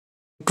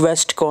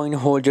request coin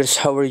holders,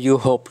 how are you?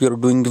 Hope you're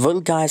doing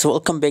well, guys.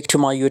 Welcome back to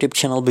my YouTube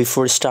channel.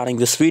 Before starting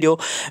this video,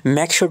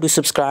 make sure to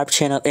subscribe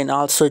channel and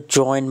also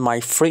join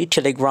my free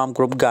telegram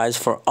group, guys,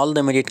 for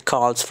unlimited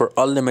calls, for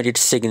unlimited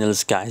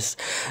signals, guys.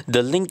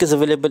 The link is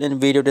available in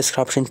video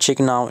description. Check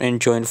now and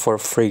join for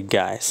free,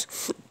 guys.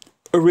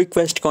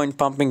 Request coin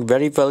pumping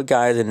very well,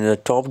 guys, and the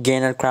top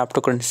gainer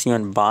cryptocurrency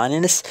on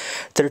Binance,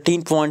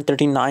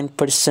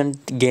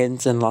 13.39%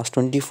 gains in last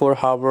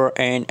 24 hours,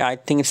 and I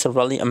think it's a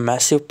really a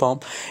massive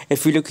pump.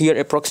 If you look here,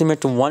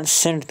 approximate 1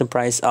 cent the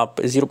price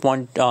up,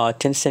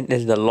 0.10 cent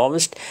is the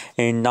lowest,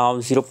 and now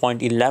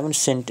 0.11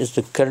 cent is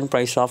the current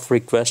price of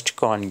request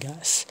coin,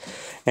 guys.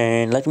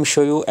 And let me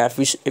show you,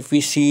 if we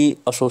see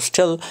also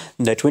still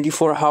the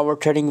 24-hour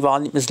trading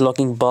volume is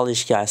looking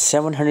bullish, guys.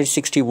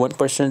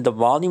 761% the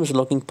volume is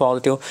looking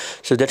positive,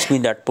 so that's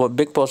mean that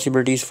big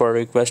possibilities for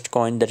request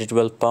coin that it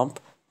will pump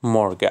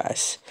more,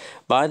 guys.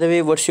 By the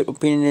way, what's your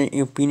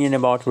opinion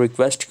about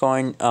request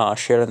coin?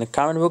 Share in the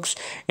comment box.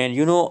 And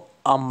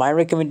my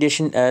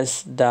recommendation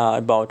is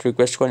about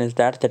request coin is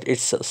that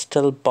it's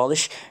still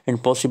bullish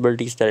and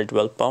possibilities that it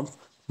will pump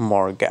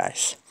more,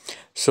 guys.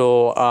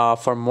 So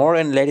for more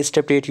and latest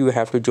update, you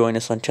have to join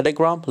us on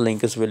Telegram.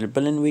 Link is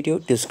available in video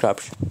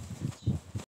description.